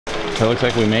It looks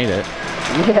like we made it.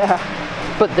 Yeah.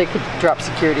 But they could drop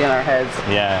security on our heads.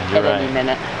 Yeah, you're right. At any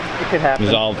minute. It could happen.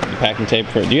 There's all the packing tape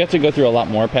for it. Do you have to go through a lot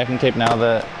more packing tape now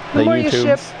that the more you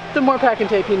ship, the more packing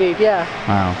tape you need, yeah.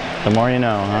 Wow. The more you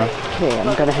know, huh? Okay,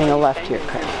 I'm gonna hang a left here,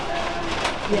 Craig.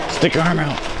 Yeah. Stick your arm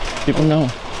out. People know.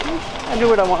 I do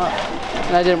what I want.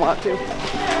 And I didn't want to.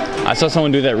 I saw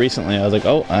someone do that recently. I was like,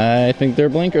 oh, I think their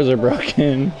blinkers are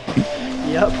broken.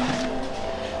 Yep.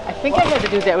 I think I had to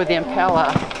do that with the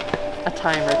Impala a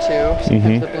time or two.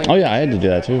 Oh yeah, I had to do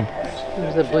that too.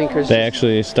 The blinkers. They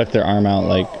actually stuck their arm out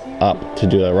like up to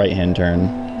do a right-hand turn.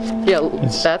 Yeah,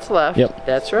 that's left. Yep.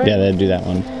 That's right. Yeah, they had to do that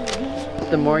one.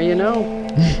 The more you know.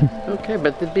 Okay,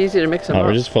 but it'd be easy to mix them up.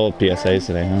 We're just full of PSAs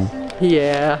today, huh?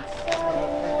 Yeah.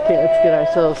 Okay, let's get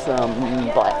ourselves some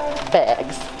black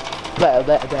bags. Black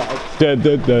bags.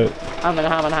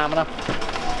 Hamina.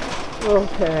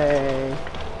 Okay.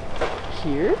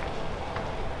 Here.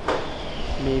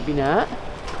 Maybe not.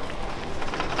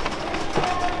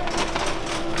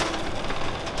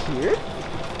 Here.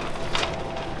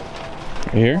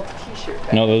 Here? T-shirt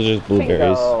bags. No, those are just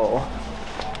blueberries. Bingo.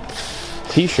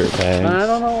 T-shirt bags. I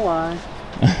don't know why.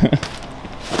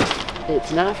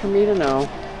 It's not for me to know.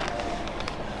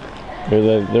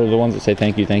 They're the ones that say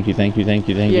thank you, thank you, thank you, thank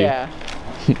you, thank you. Yeah.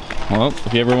 Well,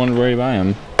 if you ever wondered where you buy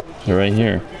them, they're right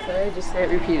here. Just say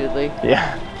it repeatedly.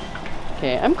 Yeah.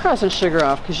 Okay, I'm crossing sugar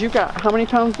off because you got how many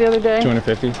pounds the other day?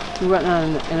 250. You went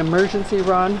on an emergency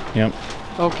run? Yep.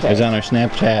 Okay. It was on our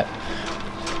Snapchat,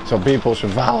 so people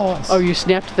should follow us. Oh, you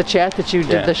snapped the chat that you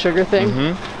did the sugar thing?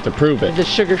 Mm-hmm. To prove it. The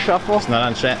sugar shuffle? It's not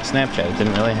on Snapchat. It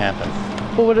didn't really happen.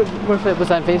 Well, what if it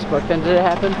was on Facebook? Then did it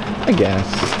happen? I guess.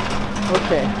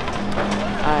 Okay.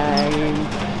 I'm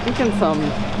thinking some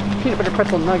peanut butter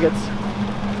pretzel nuggets.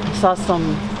 I saw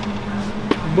some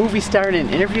movie star in an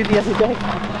interview the other day.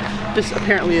 This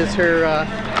apparently is her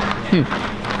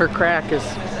her crack is.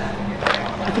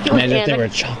 I think it was Imagine if they were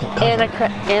chocolate covered.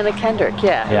 Anna Kendrick,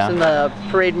 yeah. It was in the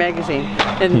Parade magazine.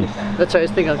 And that's what I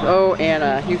was thinking, like, oh,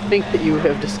 Anna, you think that you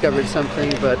have discovered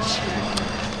something, but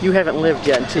you haven't lived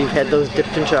yet until you've had those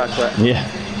dipped in chocolate. Yeah.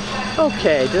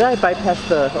 Okay, did I bypass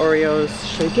the Oreos?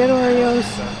 Should I get Oreos?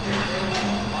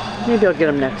 Maybe I'll get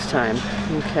them next time.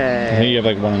 Okay. I think you have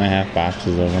like 1.5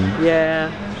 boxes of them. Yeah.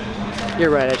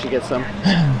 You're right, I should get some.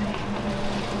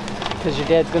 Because your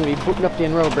dad's going to be booting up the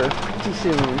enrober pretty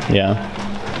soon. Yeah.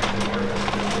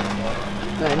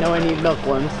 I know I need milk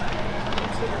ones.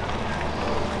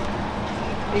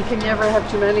 And can you ever have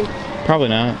too many? Probably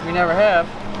not. We never have.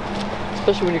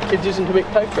 Especially when your kid's using to make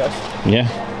pie crust. Yeah.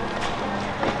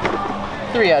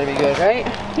 3 ought to be good, right?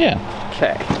 Yeah.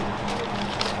 Okay.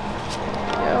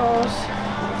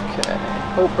 Okay.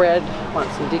 Oh, Brad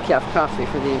wants some decaf coffee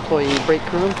for the employee break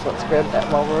room, so let's grab that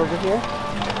while we're over here.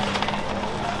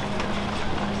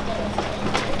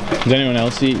 Does anyone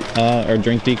else eat or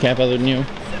drink decaf other than you?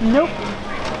 Nope.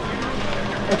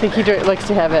 I think he likes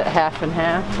to have it half and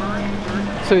half,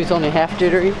 so he's only half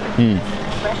jittery.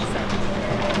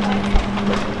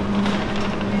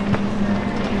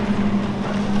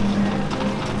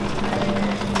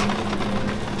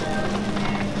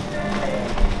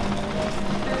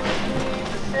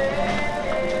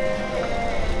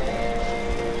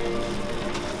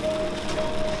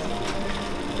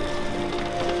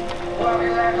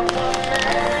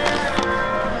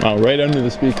 Oh, right under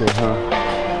the speaker, huh?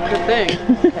 Good thing.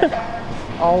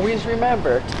 Always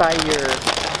remember to buy your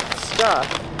stuff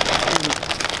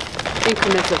in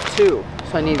increments of 2.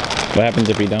 So I need. What happens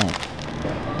if you don't?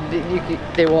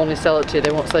 They will only sell it to you. They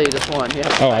won't sell you just one. You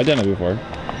have to I've done it before.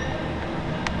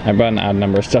 I bought an odd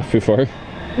number of stuff before.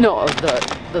 No,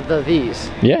 these.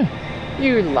 Yeah.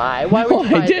 You lie. Why would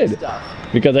you buy I did. this stuff?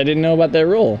 Because I didn't know about that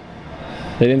rule.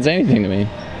 They didn't say anything to me.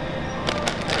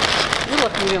 You're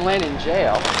lucky you didn't land in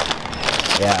jail.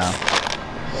 Yeah.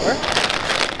 Or?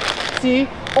 See?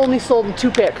 Only sold in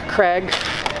 2-pack, Craig.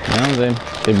 No,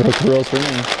 they broke the rules for me.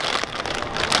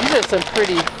 These are some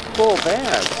pretty full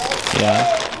bags.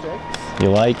 Yeah. 6. You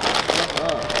like?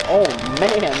 Oh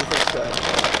man, this is good.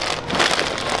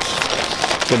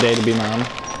 Good day to be mom.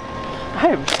 I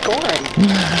am scoring.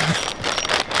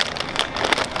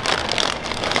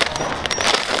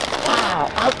 Wow,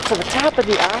 up to the top of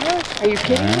the aisle? Are you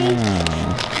kidding me?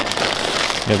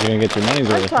 You're gonna get your money's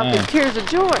worth. I'm talking tears of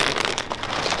joy.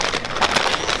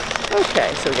 Okay,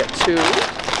 so we got 2, 4,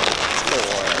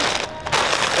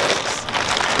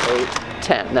 6, 8,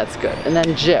 10. That's good. And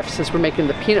then Jif, since we're making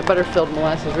the peanut butter filled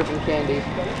molasses ribbon candy.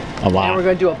 Oh wow. And we're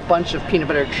gonna do a bunch of peanut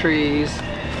butter trees.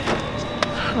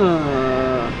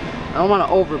 I don't want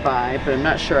to overbuy, but I'm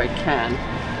not sure I can.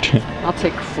 I'll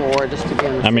take 4 just to be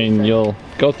on the safe side. You'll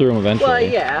go through them eventually. Well,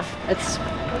 yeah, it's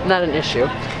not an issue.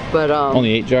 But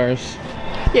Only 8 jars?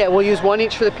 yeah, we'll use 1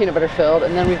 each for the peanut butter filled,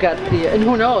 and then we've got the, and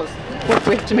who knows, what if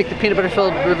we have to make the peanut butter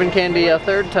filled ribbon candy a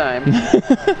 3rd time?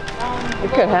 It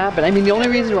could happen. I mean, the only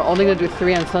reason we're only going to do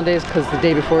 3 on Sunday is because the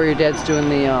day before your dad's doing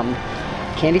the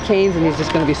candy canes, and he's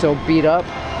just going to be so beat up.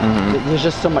 There's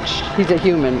just so much, he's a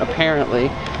human, apparently.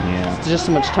 Yeah. There's just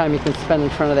so much time he can spend in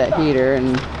front of that heater,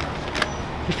 and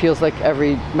he feels like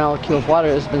every molecule of water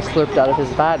has been slurped out of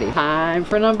his body. Time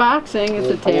for an unboxing. It's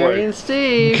a Terry and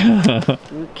Steve.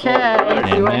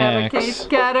 Okay, do I have a case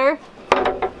cutter?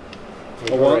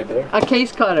 Right there. A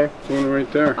case cutter. One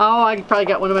right there. Oh, I probably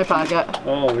got one in my pocket.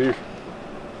 Oh, here.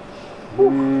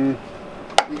 You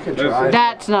can try.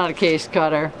 That's not a case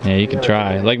cutter. Yeah, you can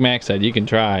try. Like Max said, you can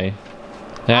try.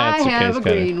 That's I have case a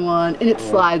cutter. green one, and it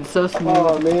slides so smooth.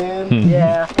 Oh man.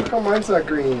 Yeah, How come mine's not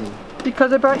green?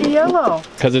 because I brought you yellow.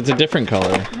 Because it's a different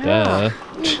color. Yeah. Duh.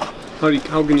 How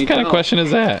can you What kind of question is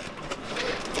that?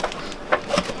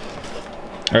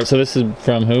 Alright, so this is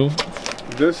from who?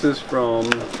 This is from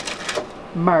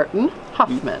Martin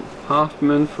Huffman.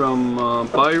 Hoffman from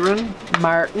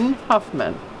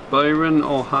Byron,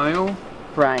 Ohio.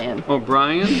 Brian. Oh,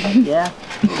 Brian. Yeah.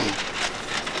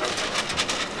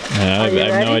 I have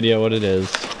ready? no idea what it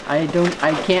is. I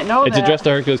can't know It's that. addressed to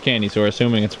Hercules Candy, so we're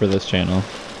assuming it's for this channel.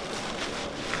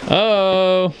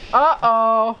 Oh!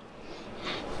 Uh-oh.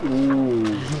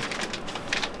 Ooh.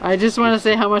 I just want to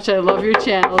say how much I love your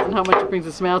channels and how much it brings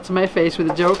a smile to my face with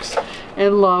the jokes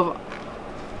and love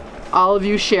all of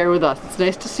you share with us. It's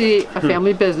nice to see a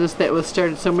family business that was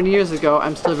started so many years ago.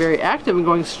 I'm still very active and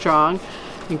going strong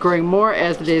and growing more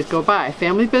as the days go by.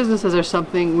 Family businesses are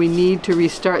something we need to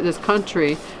restart this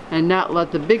country and not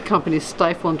let the big companies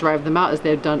stifle and drive them out as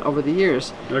they've done over the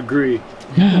years. Agree.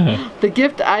 The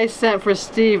gift I sent for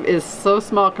Steve is so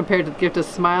small compared to the gift of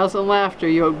smiles and laughter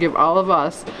you'll give all of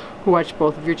us who watch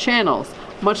both of your channels.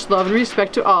 Much love and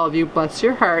respect to all of you. Bless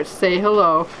your hearts. Say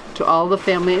hello to all the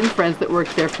family and friends that work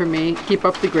there for me. Keep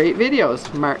up the great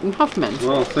videos. Martin Huffman.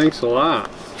 Well, thanks a lot.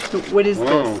 So what is Wow.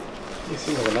 this? You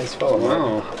seem like a nice fellow.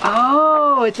 Wow.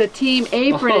 Oh, it's a Team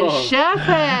Apron and Chef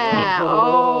hat.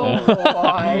 Oh,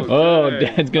 boy. Oh,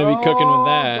 Dad's gonna be cooking with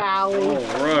that. Golly.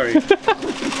 All right.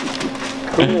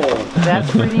 Cool. That's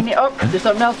pretty neat. Oh, there's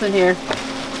something else in here.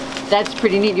 That's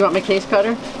pretty neat. You want my case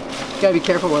cutter? You gotta be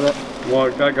careful with it.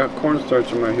 Well, I got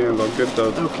cornstarch in my hand. I'll get the.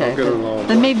 Okay. I'll get it all.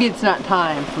 Then maybe it's not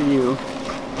time for you.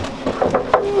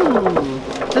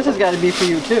 This has got to be for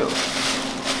you too.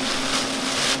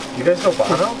 You guys know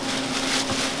Bono?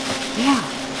 Yeah.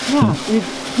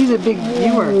 He's a big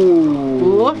viewer. Ooh.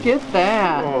 Look at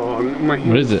that. Oh, my hand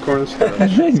What is it? cornstarch.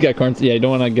 He's got corn. Yeah, you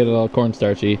don't want to get it all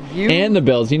cornstarchy. And the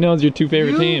Bills. He knows your 2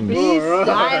 favorite You teams. be All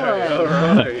silent.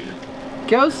 right.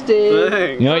 Go, Steve.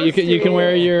 Thanks. You know what? You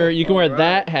can wear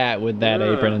that hat with that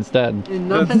apron instead. And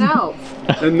nothing else.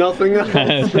 And nothing else.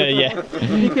 Yeah.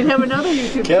 You can have another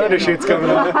YouTube Calendar channel. shoot's coming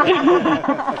up.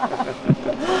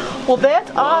 Well, that's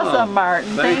awesome, Martin.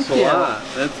 Thanks Thank you. a lot.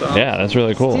 That's awesome. Yeah, that's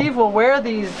really cool. Steve will wear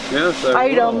these Yes, I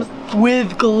items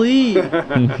with glee.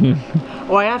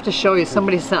 Oh, I have to show you.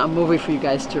 Somebody sent a movie for you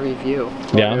guys to review.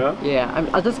 Yeah. Yeah,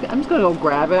 I'm just gonna go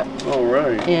grab it. All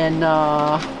right. And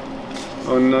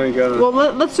Oh, no, you gotta. well,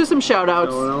 let's do some shout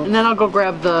outs, Shout-outs? and then I'll go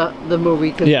grab the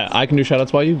movie. Cause Yeah, I can do shout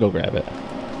outs while you go grab it.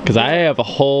 Because I have a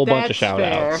whole bunch of that's shout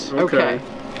outs. fair. Okay. Okay.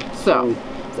 So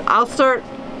I'll start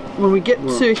when we get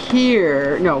to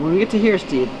here. No, when we get to here,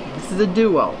 Steve. This is a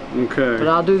duo, Okay. but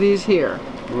I'll do these here.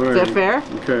 All Is that right. fair?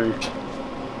 Okay.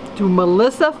 To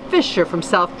Melissa Fisher from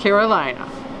South Carolina,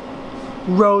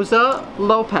 Rosa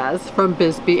Lopez from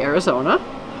Bisbee, Arizona,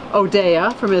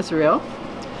 Odea from Israel.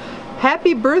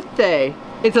 Happy birthday!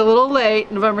 It's a little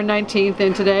late, November 19th,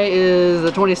 and today is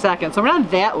the 22nd, so we're not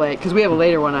that late because we have a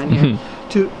later one on here.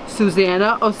 To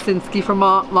Susanna Osinski from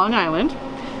Long Island.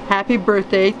 Happy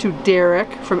birthday to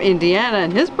Derek from Indiana,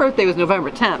 and his birthday was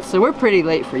November 10th, so we're pretty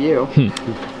late for you.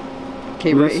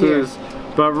 Okay, right This here. is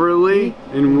Beverly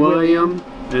and William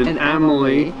and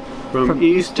Emily from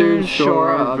Eastern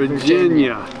Shore of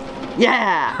Virginia.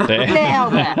 Yeah!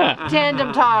 Nailed it!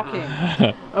 Tandem talking.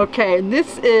 Okay, and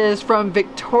this is from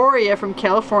Victoria from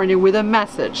California with a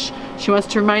message. She wants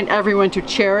to remind everyone to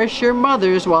cherish your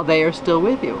mothers while they are still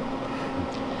with you.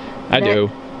 I do.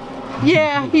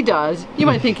 Yeah, he does. You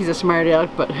might think he's a smart aleck,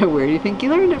 but where do you think he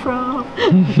learned it from?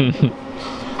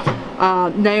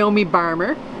 Naomi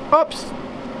Barmer. Oops!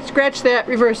 Scratch that,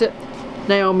 reverse it.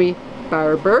 Naomi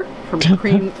Barber from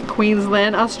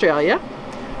Queensland, Australia.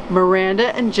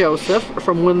 Miranda and Joseph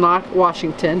from Winlock,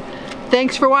 Washington.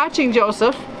 Thanks for watching,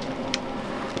 Joseph.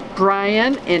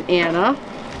 Brian and Anna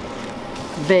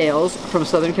Vales from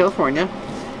Southern California.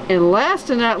 And last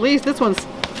and not least, this one's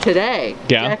today.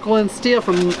 Yeah. Jacqueline Steele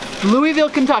from Louisville,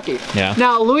 Kentucky. Yeah.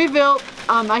 Now Louisville,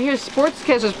 I hear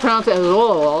sportscasters pronounce it as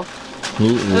Louisville.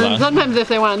 And sometimes if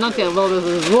they want to enunciate a little bit,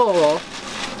 it's Louisville.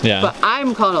 Yeah. But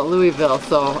I'm calling it Louisville,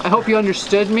 so I hope you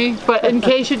understood me. But in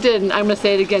case you didn't, I'm going to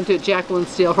say it again to Jacqueline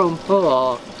Steele from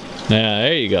Louisville. Yeah,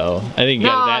 there you go. I think you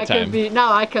got it that time.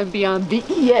 Now I can be on the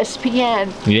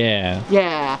ESPN. Yeah.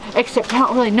 Yeah, except I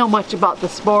don't really know much about the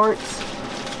sports.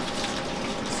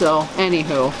 So,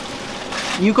 anywho,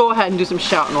 you go ahead and do some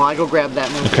shouting while I go grab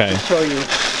that movie Okay. to show you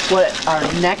what our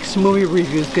next movie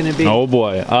review is going to be. Oh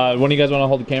boy. One of you guys want to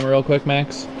hold the camera real quick,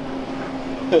 Max?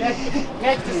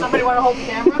 Max, does somebody want to hold the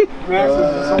camera? Max,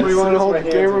 does somebody want to hold the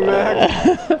camera,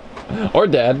 Max? Or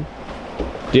Dad.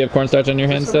 Do you have cornstarch on your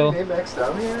hand still? Name Max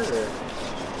down here, or?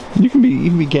 You can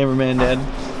be cameraman, Dad.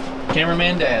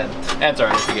 Cameraman, Dad. That's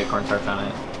alright if you get cornstarch on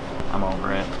it. I'm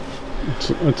over it.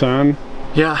 It's on.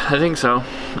 Yeah, I think so.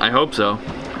 I hope so.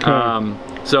 Okay.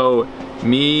 So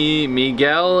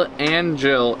Miguel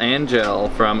Angel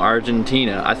from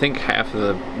Argentina. I think half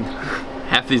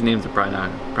these names are probably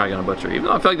gonna butcher, even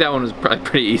though I feel like that one was probably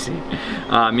pretty easy.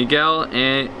 Miguel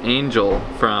Angel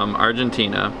from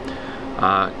Argentina.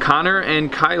 Connor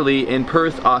and Kylie in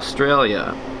Perth,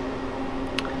 Australia.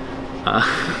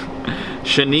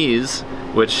 Shanice,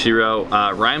 which she wrote,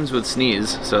 rhymes with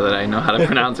sneeze, so that I know how to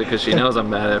pronounce it because she knows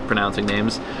I'm bad at pronouncing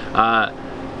names.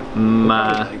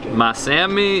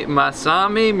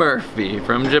 Masami Murphy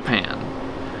from Japan.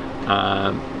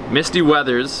 Misty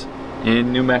Weathers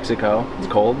in New Mexico. It's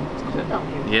cold.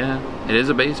 Yeah, it is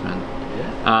a basement.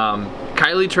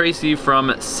 Kylie Tracy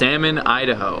from Salmon,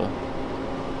 Idaho.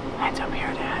 That's up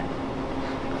here, Dad.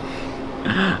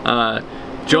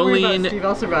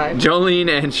 Jolene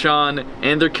and Sean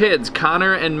and their kids,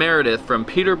 Connor and Meredith from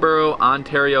Peterborough,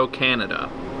 Ontario, Canada.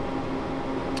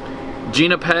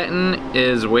 Gina Patton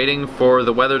is waiting for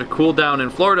the weather to cool down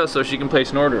in Florida so she can place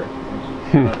an order.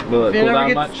 Will it cool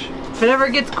down much? If it ever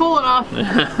gets cool enough.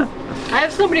 I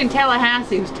have somebody in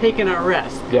Tallahassee who's taking a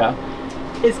rest. Yeah.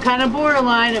 It's kind of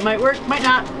borderline. It might work, might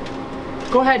not.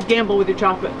 Go ahead, gamble with your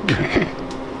chocolate.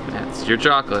 That's your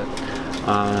chocolate.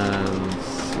 Let's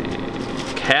see.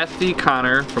 Kathy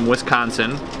Connor from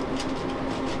Wisconsin.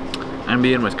 I'm gonna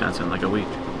be in Wisconsin in like a week.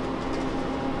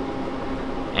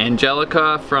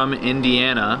 Angelica from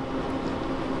Indiana.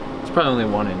 There's probably only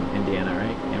one in Indiana,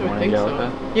 right? And one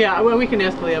Angelica? So. Yeah, well, we can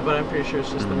ask Leah, but I'm pretty sure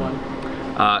it's just the one.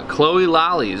 Chloe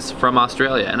Lollies from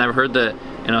Australia. And I've heard that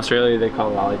in Australia they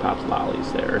call lollipops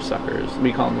lollies there, or suckers.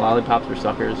 We call them lollipops or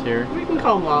suckers here. We can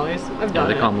call them lollies. I've done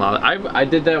they call them lollies. I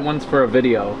did that once for a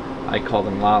video. I call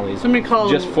them lollies. Somebody call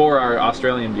just them, for our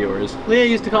Australian viewers. Leah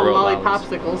used to call them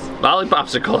lollipopsicles.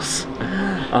 Lollipopsicles.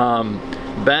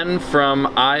 Ben from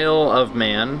Isle of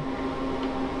Man.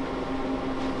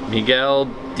 Miguel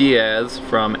Diaz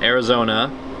from Arizona.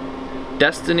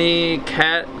 Destiny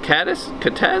Catis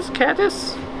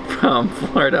from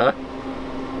Florida.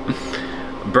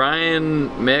 Brian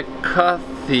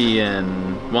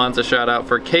McCuthian wants a shout out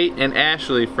for Kate and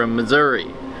Ashley from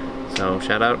Missouri. So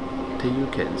shout out to you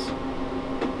kids.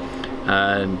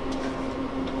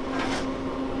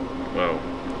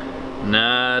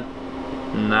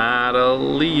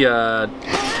 Natalia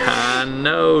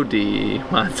Tanodi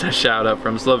wants a shout out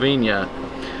from Slovenia.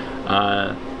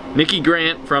 Nikki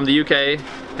Grant from the UK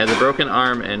has a broken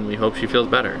arm and we hope she feels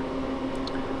better.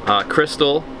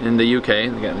 Crystal in the UK,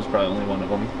 again, there's probably only one of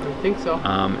them. I think so.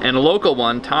 And a local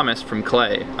one, Thomas from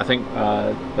Clay. I think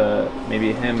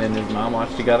maybe him and his mom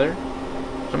watch together,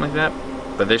 something like that.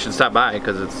 But they should stop by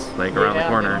because it's like around the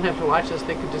corner. They don't have to watch us.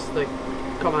 They could just like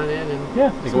come on in and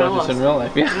they can watch us in real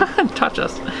life. Yeah, touch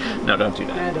us. No, don't do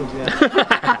that. Yeah, don't do that.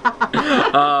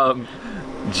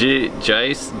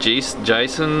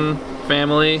 Jason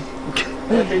family.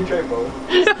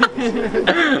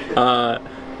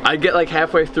 I get like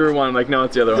halfway through one, I'm like, no,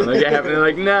 it's the other one. I get halfway,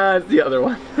 like, nah, it's the other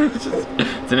one.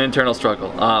 It's an internal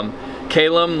struggle.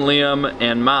 Calum, Liam,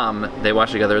 and Mom, they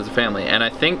watch together as a family. And I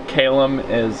think Calum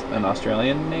is an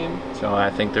Australian name, so I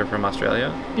think they're from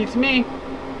Australia. Beats me.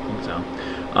 I think so.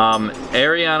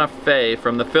 Ariana Faye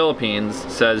from the Philippines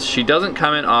says she doesn't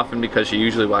comment often because she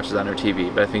usually watches on her TV,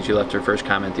 but I think she left her first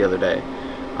comment the other day,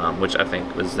 which I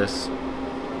think was this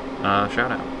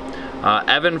shout out.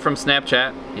 Evan from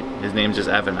Snapchat, his name's just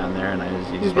Evan on there, and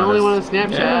he's the only one on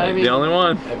Snapchat. Yeah, I mean, the only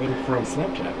one. Evan from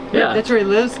Snapchat. Yeah, that's where he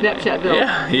lives, Snapchat Bill.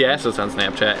 Yeah, he asked us on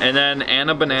Snapchat. And then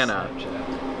Anna Banana,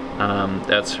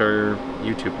 that's her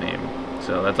YouTube name.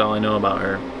 So that's all I know about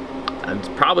her. And it's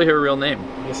probably her real name.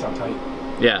 You sound tight.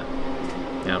 Yeah,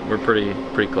 yeah, we're pretty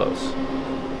close. So.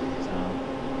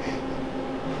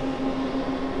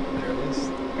 There it is.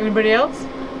 Anybody else?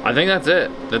 I think that's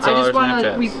it. That's all our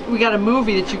Snapchats. We got a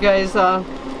movie that you guys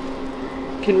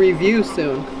can review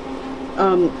soon.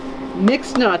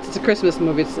 Mixed Nuts. It's a Christmas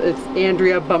movie. It's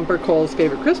Andrea Bumper Cole's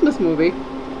favorite Christmas movie.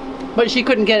 But she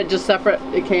couldn't get it just separate.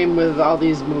 It came with all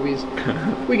these movies.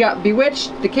 We got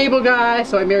Bewitched, The Cable Guy,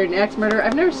 So I Married an Axe Murderer.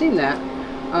 I've never seen that.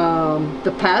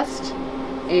 The Pest,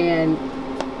 and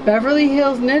Beverly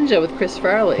Hills Ninja with Chris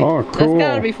Farley. Oh, cool. That's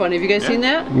gotta be funny. Have you guys seen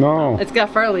that? No. It's got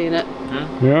Farley in it.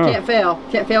 Yeah. Can't fail.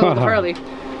 Can't fail with the Farley.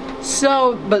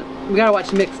 So, but we gotta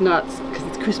watch Mixed Nuts because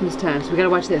it's Christmas time, so we gotta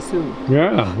watch that soon.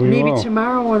 Yeah, we Maybe will.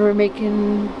 tomorrow when we're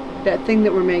making that thing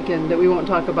that we're making that we won't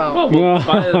talk about. Well,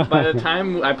 by the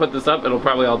time I put this up, it'll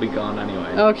probably all be gone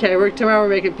anyway. Okay, tomorrow we're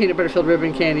making peanut butter filled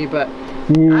ribbon candy, but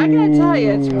I gotta tell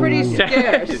you, it's pretty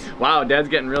scarce. Wow, Dad's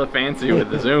getting really fancy with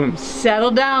the zooms.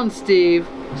 Settle down, Steve.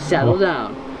 Settle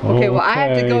down. Okay, well I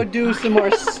have to go do some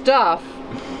more stuff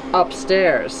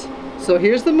upstairs. So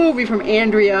here's the movie from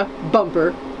Andrea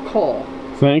Bumper Cole.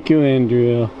 Thank you,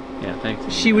 Andrea. Yeah,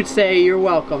 thanks. She would say you're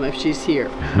welcome if she's here.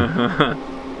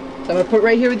 So I'm gonna put it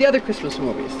right here with the other Christmas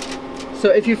movies. So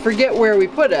if you forget where we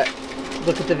put it,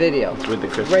 look at the video. It's with the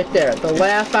Christmas. Right there, the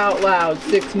Laugh Out Loud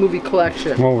 6 movie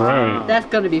collection. All right. That's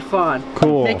gonna be fun.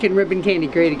 Cool. Making ribbon candy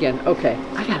great again. Okay,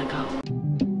 I gotta go.